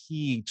are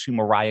key to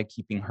Mariah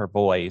keeping her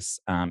voice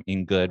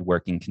in good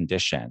working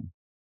condition.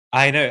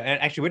 I know.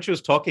 And actually, when she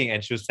was talking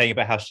and she was saying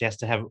about how she has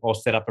to have all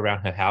set up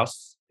around her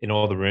house in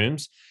all the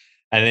rooms,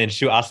 and then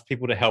she'll ask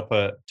people to help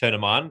her turn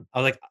them on.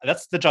 I was like,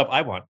 that's the job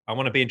I want. I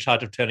want to be in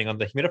charge of turning on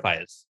the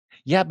humidifiers.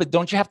 Yeah, but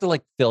don't you have to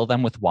like fill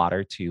them with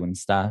water too and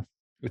stuff?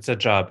 It's a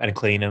job, and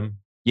clean them.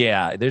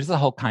 Yeah, there's a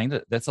whole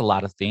that's a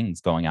lot of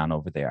things going on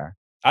over there.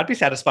 I'd be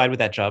satisfied with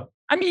that job.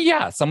 I mean,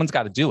 yeah, someone's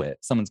got to do it.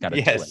 Someone's got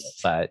to do it.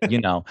 But, you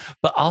know,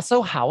 but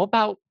also how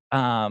about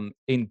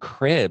in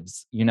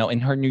Cribs, you know,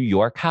 in her New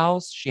York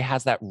house, she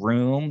has that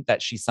room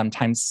that she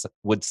sometimes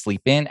would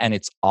sleep in, and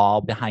it's all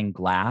behind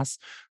glass.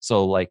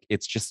 So like,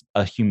 it's just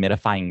a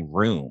humidifying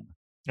room.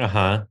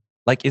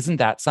 Like, isn't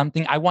that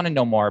something? I want to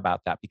know more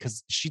about that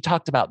because she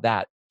talked about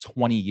that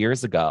 20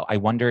 years ago. I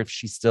wonder if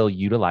she still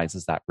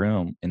utilizes that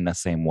room in the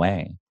same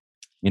way,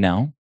 you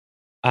know?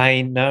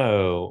 I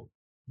know.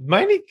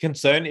 My only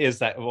concern is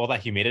that all that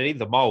humidity,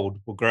 the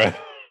mold will grow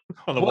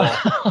on the wall.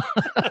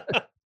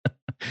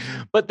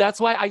 But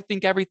that's why I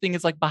think everything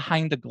is like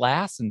behind the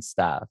glass and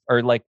stuff,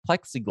 or like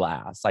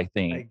plexiglass, I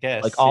think. I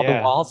guess. Like all the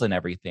walls and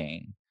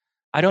everything.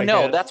 I don't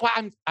know. That's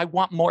why I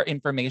want more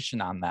information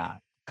on that.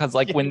 Because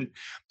like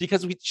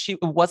it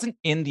wasn't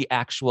in the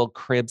actual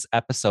Cribs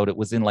episode. It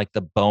was in like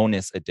the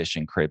bonus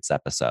edition Cribs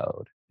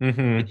episode.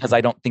 Mm-hmm. Because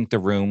I don't think the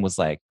room was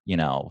like, you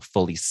know,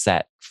 fully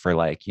set for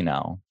like, you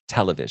know,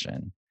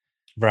 television.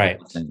 Right.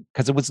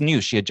 Because it was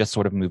new. She had just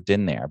sort of moved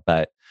in there.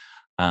 But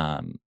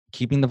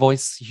keeping the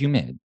voice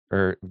humid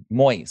or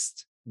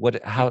moist, all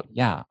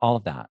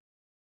of that.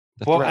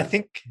 I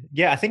think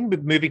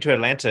moving to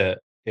Atlanta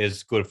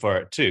is good for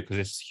it too, because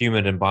it's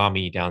humid and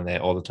balmy down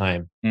there all the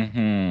time.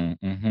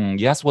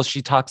 Yes, well,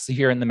 she talks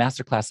here in the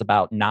masterclass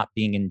about not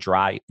being in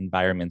dry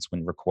environments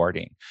when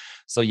recording.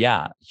 So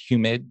yeah,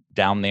 humid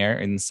down there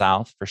in the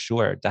South for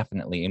sure,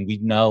 definitely. And we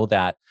know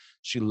that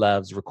she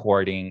loves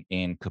recording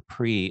in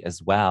Capri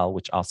as well,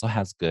 which also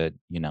has good,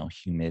 you know,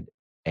 humid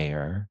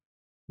air.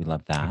 We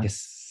love that. I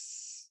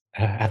guess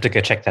I have to go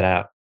check that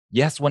out.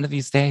 Yes, one of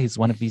these days.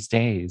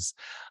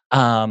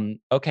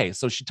 Okay,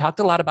 so she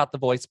talked a lot about the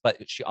voice,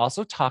 but she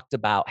also talked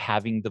about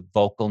having the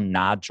vocal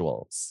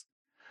nodules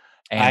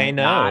and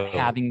not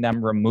having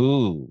them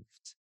removed.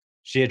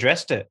 She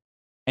addressed it.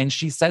 And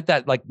she said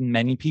that like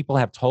many people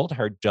have told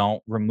her,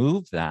 don't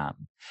remove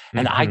them.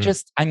 And I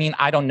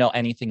don't know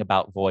anything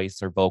about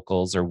voice or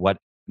vocals or what,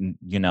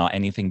 you know,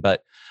 anything,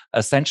 but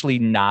essentially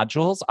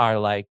nodules are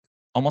like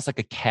almost like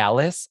a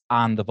callus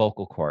on the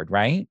vocal cord,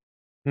 right?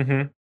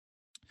 Mm-hmm.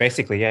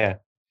 Basically, yeah.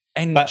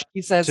 And but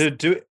she says to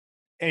do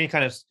any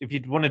kind of, if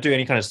you want to do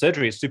any kind of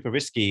surgery, it's super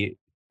risky.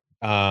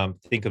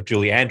 Think of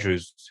Julie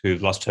Andrews, who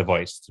lost her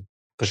voice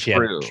because she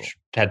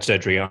had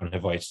surgery on her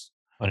voice,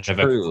 on her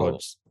vocal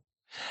cords.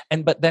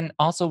 But then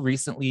also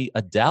recently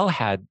Adele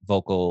had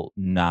vocal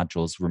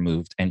nodules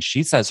removed and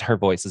she says her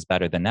voice is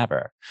better than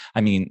ever.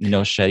 I mean,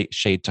 no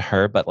shade to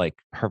her, but like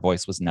her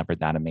voice was never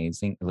that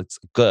amazing. It's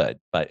good,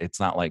 but it's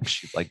not like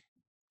she's like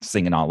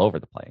singing all over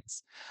the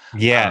place.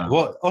 Yeah.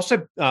 Well,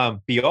 also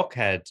Bjork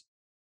had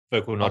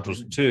vocal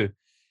nodules too,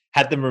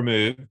 had them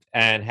removed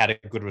and had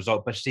a good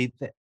result. But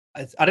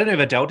I don't know if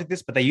Adele did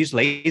this, but they use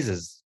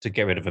lasers to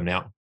get rid of them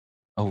now.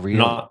 Oh, really?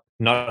 Not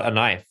a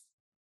knife.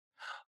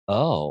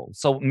 Oh,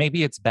 so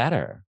maybe it's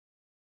better.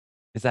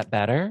 Is that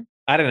better?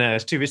 I don't know.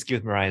 It's too risky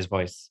with Mariah's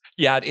voice.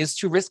 Yeah, it is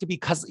too risky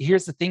because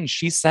here's the thing.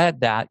 She said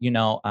that,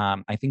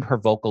 I think her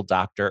vocal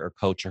doctor or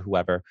coach or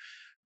whoever,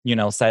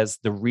 says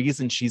the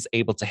reason she's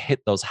able to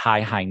hit those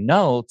high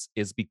notes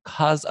is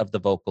because of the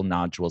vocal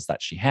nodules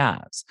that she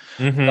has.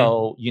 Mm-hmm.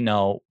 So,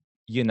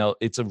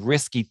 it's a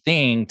risky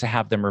thing to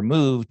have them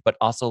removed, but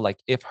also like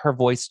if her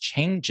voice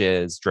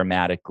changes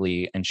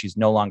dramatically and she's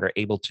no longer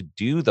able to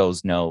do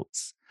those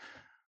notes,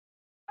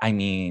 I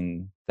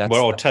mean,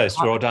 we're all toast.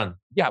 We're all done.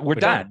 Yeah, we're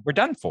done. We're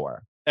done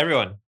for.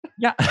 Everyone.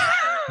 Yeah.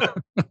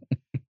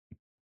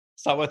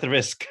 It's not worth the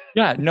risk.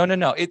 Yeah,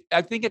 no.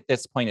 I think at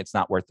this point, it's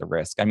not worth the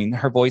risk. I mean,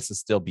 her voice is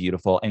still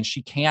beautiful and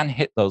she can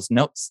hit those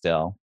notes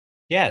still.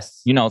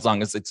 Yes. As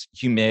long as it's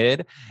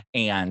humid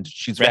and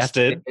she's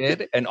rested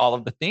and all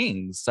of the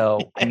things. So,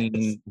 yes. I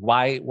mean,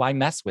 why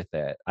mess with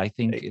it? I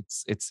think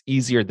it's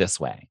easier this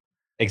way.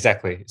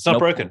 Exactly. It's not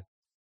broken.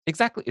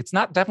 Exactly. It's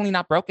definitely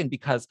not broken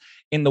because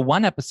in the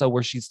one episode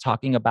where she's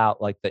talking about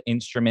like the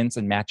instruments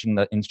and matching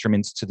the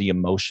instruments to the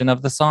emotion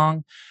of the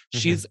song,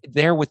 she's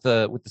there with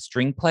the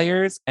string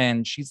players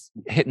and she's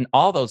hitting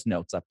all those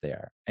notes up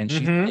there and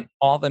she's hitting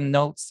all them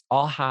notes,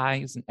 all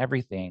highs and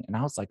everything. And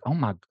I was like, oh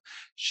my,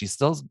 she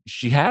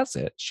has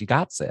it. She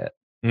got it.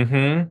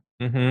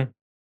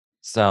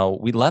 So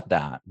we love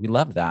that. We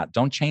love that.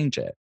 Don't change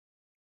it.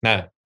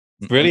 No,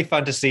 it's really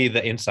fun to see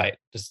the insight,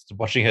 just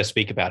watching her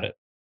speak about it.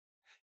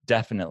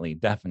 Definitely.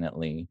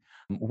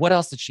 What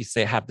else did she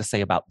have to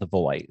say about the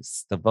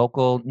voice, the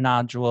vocal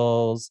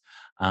nodules?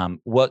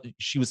 What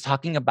she was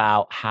talking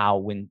about how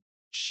when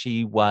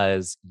she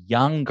was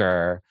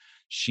younger,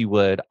 she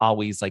would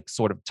always like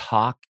sort of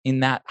talk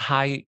in that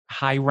high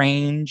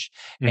range.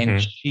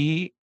 And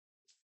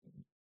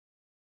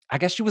I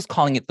guess she was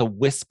calling it the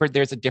whisper.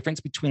 There's a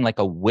difference between like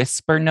a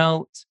whisper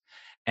note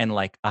and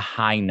like a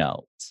high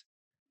note.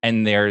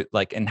 And they're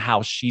like, and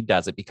how she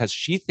does it, because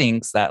she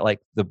thinks that like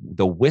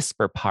the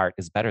whisper part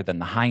is better than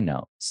the high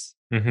notes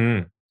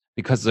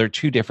because they're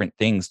two different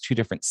things, two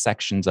different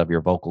sections of your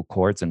vocal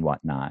cords and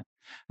whatnot.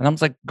 And I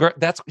was like, girl,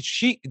 this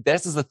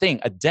is the thing.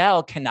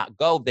 Adele cannot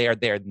go there,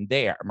 and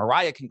there.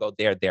 Mariah can go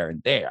there,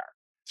 and there.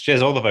 She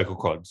has all the vocal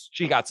cords.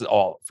 She got it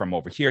all from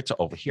over here to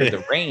over here.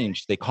 The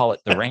range, they call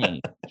it the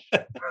range,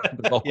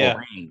 the vocal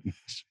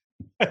range.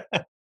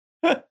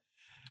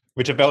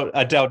 Which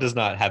Adele does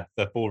not have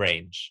the full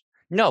range.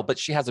 No, but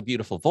she has a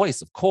beautiful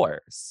voice, of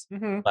course.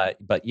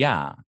 But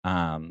yeah.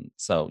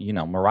 So,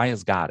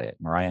 Mariah's got it.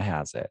 Mariah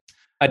has it.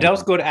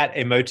 Adele's good at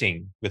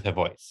emoting with her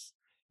voice.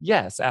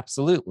 Yes,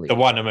 absolutely. The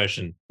one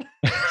emotion.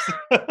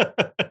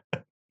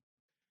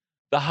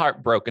 The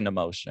heartbroken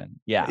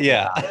emotion.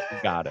 Yeah.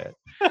 Got it.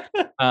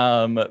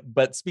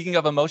 But speaking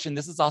of emotion,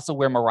 this is also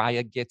where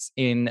Mariah gets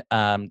in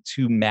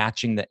to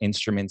matching the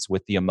instruments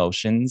with the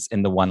emotions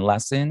in the one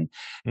lesson.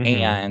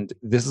 And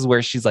this is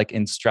where she's like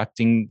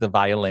instructing the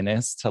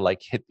violinist to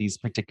like hit these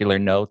particular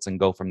notes and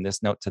go from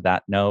this note to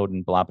that note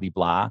and blah, blah,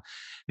 blah.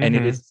 And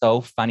it is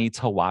so funny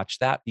to watch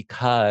that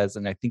because,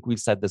 and I think we've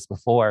said this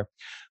before,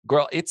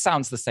 girl, it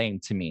sounds the same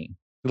to me.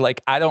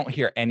 Like, I don't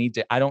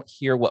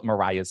hear what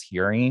Mariah's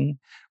hearing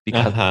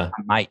because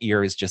my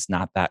ear is just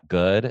not that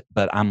good.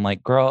 But I'm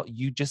like, girl,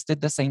 you just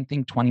did the same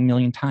thing 20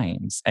 million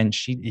times. And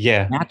she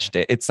matched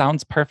it. It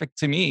sounds perfect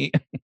to me.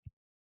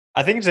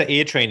 I think it's an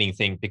ear training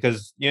thing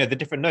because, the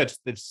different notes,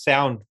 the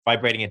sound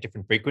vibrating at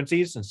different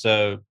frequencies. And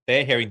so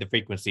they're hearing the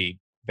frequency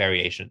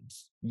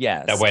variations.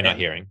 Yes. That we're not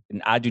hearing.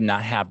 And I do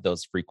not have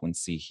those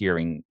frequency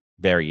hearing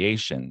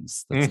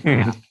variations. That's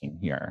not happening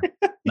here.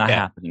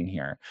 Happening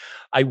here.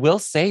 I will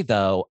say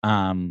though,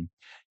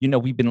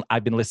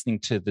 I've been listening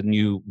to the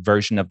new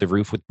version of The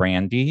Roof with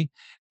Brandy,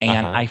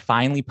 and I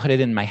finally put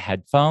it in my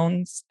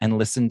headphones and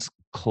listened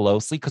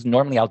closely because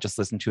normally I'll just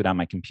listen to it on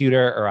my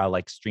computer or I'll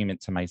like stream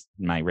it to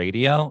my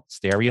radio,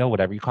 stereo,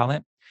 whatever you call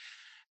it.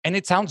 And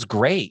it sounds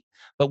great.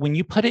 But when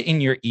you put it in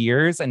your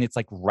ears and it's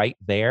like right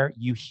there,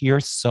 you hear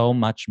so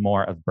much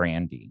more of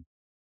Brandy.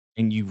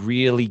 And you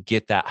really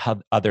get that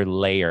other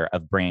layer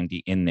of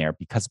Brandy in there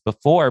because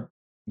before,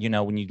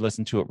 when you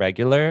listen to it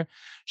regular,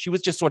 she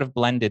was just sort of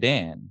blended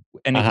in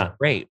and it was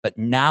great. But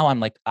now I'm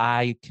like,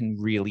 I can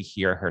really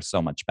hear her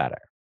so much better.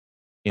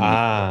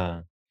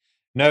 No,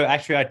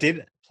 actually, I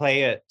did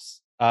play it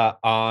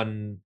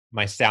on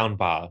my sound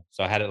bar.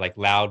 So I had it like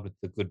loud with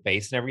the good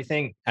bass and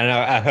everything. And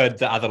I heard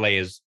the other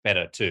layers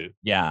better too.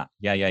 Yeah.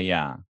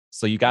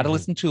 So you got to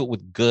listen to it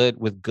with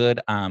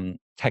good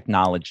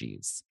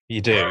technologies.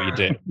 You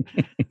do.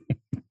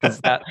 Because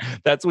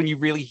that's when you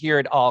really hear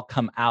it all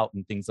come out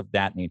and things of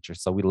that nature.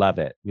 So we love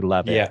it.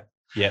 Yeah.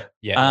 Yeah.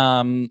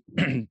 Yeah.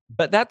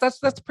 But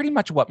that's pretty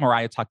much what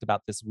Mariah talked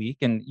about this week.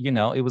 And, you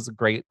know, it was a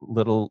great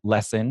little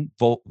lesson,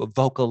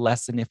 vocal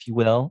lesson, if you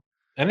will.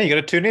 And then you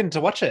got to tune in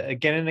to watch it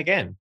again and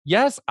again.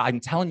 Yes, I'm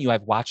telling you,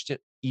 I've watched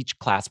it each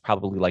class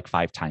probably like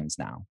 5 times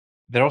now.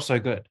 They're all so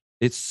good.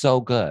 It's so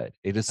good.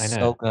 It is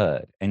so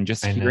good. And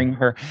just hearing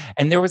her.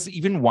 And there was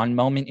even one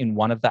moment in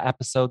one of the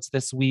episodes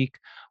this week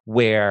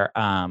where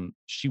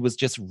she was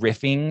just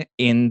riffing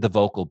in the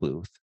vocal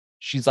booth.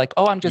 She's like,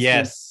 oh, I'm just doing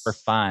this for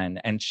fun.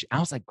 And I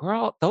was like,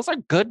 girl, those are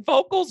good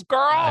vocals, girl.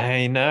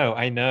 I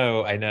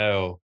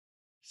know.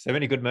 So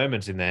many good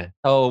moments in there.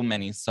 So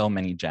many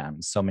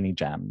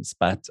gems.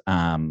 But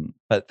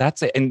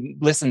that's it. And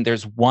listen,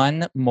 there's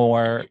one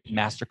more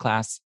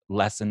masterclass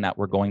lesson that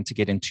we're going to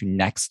get into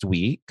next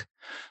week.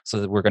 So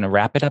that we're going to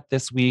wrap it up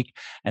this week.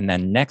 And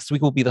then next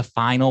week will be the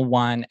final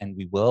one. And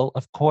we will,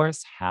 of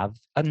course, have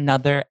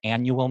another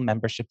annual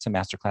membership to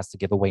Masterclass to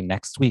give away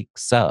next week.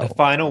 So the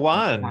final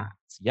one.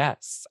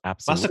 Yes,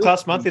 absolutely.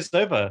 Masterclass month is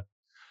over.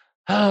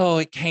 Oh,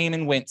 it came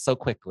and went so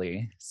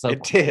quickly.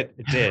 It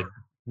did.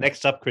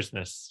 Next up,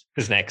 Christmas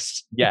is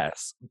next.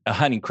 Yes.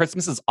 Honey,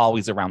 Christmas is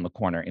always around the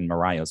corner in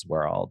Mariah's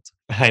world.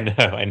 I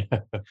know.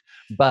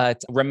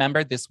 But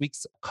remember, this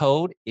week's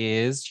code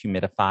is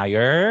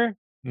humidifier.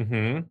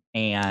 Mm-hmm.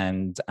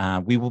 And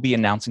we will be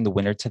announcing the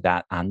winner to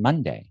that on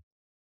Monday.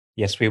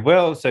 Yes, we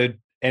will. So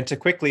enter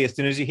quickly. As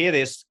soon as you hear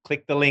this,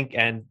 click the link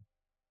and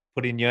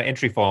put in your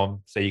entry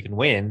form so you can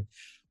win.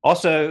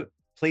 Also,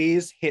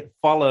 please hit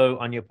follow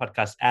on your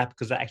podcast app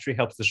because that actually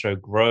helps the show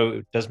grow.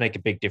 It does make a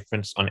big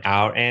difference on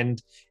our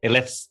end. It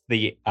lets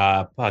the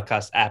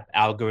podcast app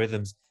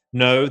algorithms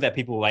know that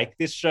people like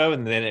this show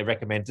and then it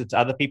recommends it to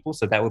other people.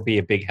 So that would be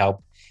a big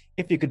help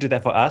if you could do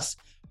that for us.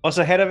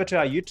 Also, head over to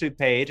our YouTube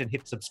page and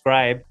hit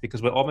subscribe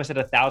because we're almost at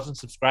 1,000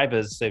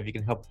 subscribers. So if you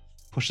can help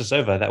push us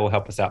over, that will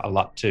help us out a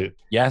lot too.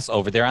 Yes,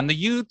 over there on the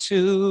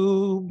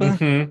YouTube.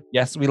 Mm-hmm.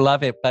 Yes, we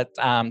love it. But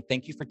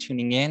thank you for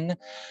tuning in.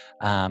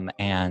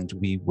 And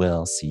we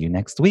will see you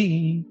next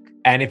week.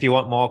 And if you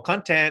want more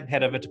content,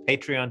 head over to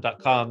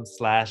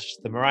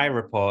patreon.com/The Mariah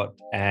Report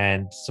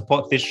and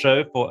support this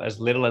show for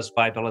as little as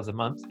 $5 a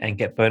month and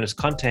get bonus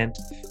content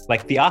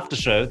like the after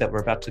show that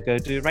we're about to go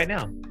do right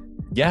now.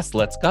 Yes,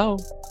 let's go.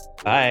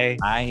 Bye.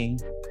 Bye.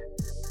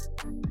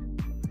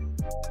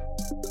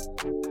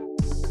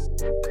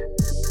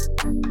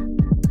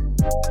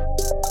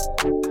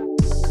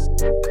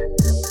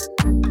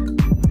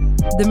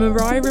 The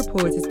Mariah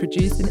Report is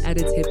produced and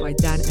edited by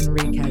Dan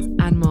Enriquez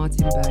and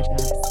Martin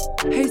Burgess.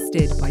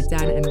 Hosted by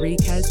Dan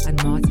Enriquez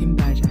and Martin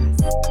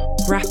Burgess.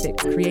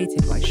 Graphics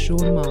created by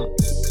Sean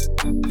Marks.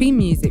 Theme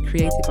music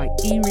created by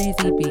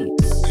E-Reezy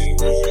Beats.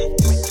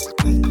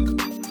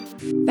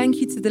 Thank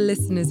you to the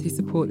listeners who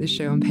support the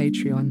show on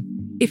Patreon.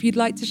 If you'd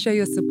like to show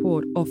your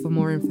support or for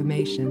more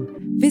information,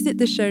 visit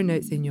the show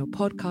notes in your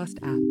podcast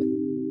app.